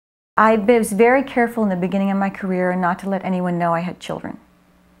I was very careful in the beginning of my career not to let anyone know I had children.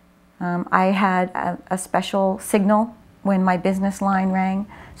 I had a special signal when my business line rang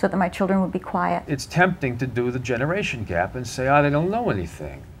so that my children would be quiet. It's tempting to do the generation gap and say, oh, they don't know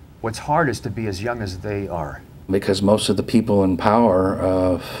anything. What's hard is to be as young as they are. Because most of the people in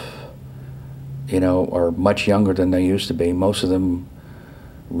power, are much younger than they used to be. Most of them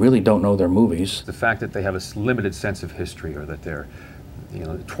really don't know their movies. The fact that they have a limited sense of history, or that they're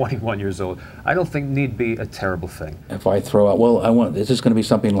 21 years old, I don't think need be a terrible thing. If I throw out, well, is this going to be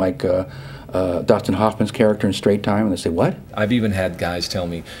something like Dustin Hoffman's character in Straight Time? And they say, what? I've even had guys tell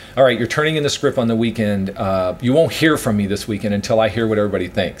me, all right, you're turning in the script on the weekend. You won't hear from me this weekend until I hear what everybody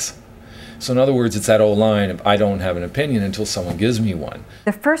thinks. So in other words, it's that old line of, I don't have an opinion until someone gives me one.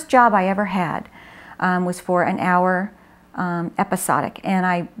 The first job I ever had was for an hour episodic, and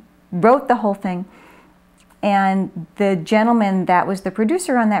I wrote the whole thing. And the gentleman that was the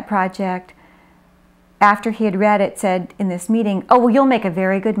producer on that project, after he had read it, said in this meeting, oh, well, you'll make a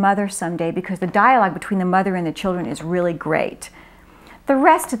very good mother someday because the dialogue between the mother and the children is really great. The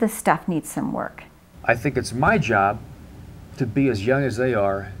rest of the stuff needs some work. I think it's my job to be as young as they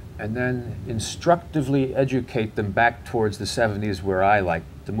are and then instructively educate them back towards the 70s where I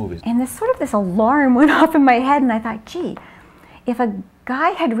liked the movies. And this alarm went off in my head, and I thought, gee, if a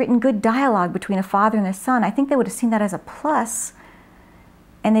guy had written good dialogue between a father and a son, I think they would have seen that as a plus,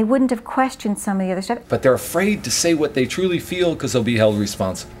 and they wouldn't have questioned some of the other stuff. But they're afraid to say what they truly feel because they'll be held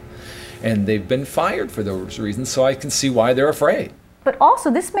responsible. And they've been fired for those reasons, so I can see why they're afraid. But also,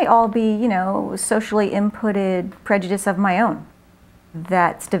 this may all be, socially inputted prejudice of my own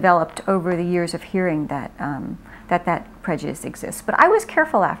that's developed over the years of hearing that that prejudice exists. But I was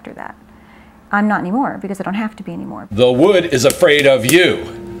careful after that. I'm not anymore, because I don't have to be anymore. The wood is afraid of you,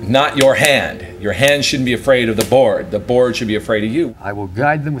 not your hand. Your hand shouldn't be afraid of the board. The board should be afraid of you. I will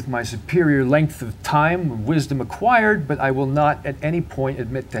guide them with my superior length of time, wisdom acquired, but I will not at any point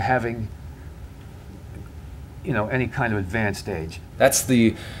admit to having, any kind of advanced age. That's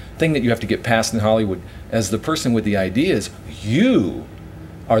the thing that you have to get past in Hollywood. As the person with the ideas, you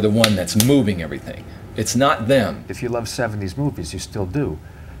are the one that's moving everything. It's not them. If you love 70s movies, you still do,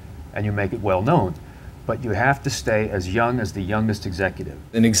 and you make it well known, but you have to stay as young as the youngest executive.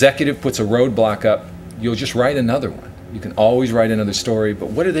 An executive puts a roadblock up, you'll just write another one. You can always write another story,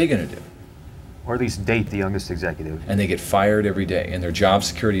 but what are they going to do? Or at least date the youngest executive. And they get fired every day, and their job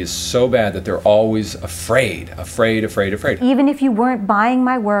security is so bad that they're always afraid. Even if you weren't buying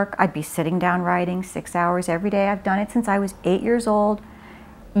my work, I'd be sitting down writing 6 hours every day. I've done it since I was 8 years old.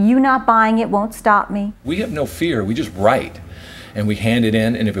 You not buying it won't stop me. We have no fear, we just write. And we hand it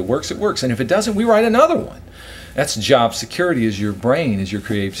in, and if it works, it works. And if it doesn't, we write another one. That's job security, is your brain, is your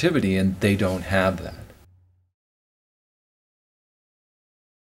creativity, and they don't have that.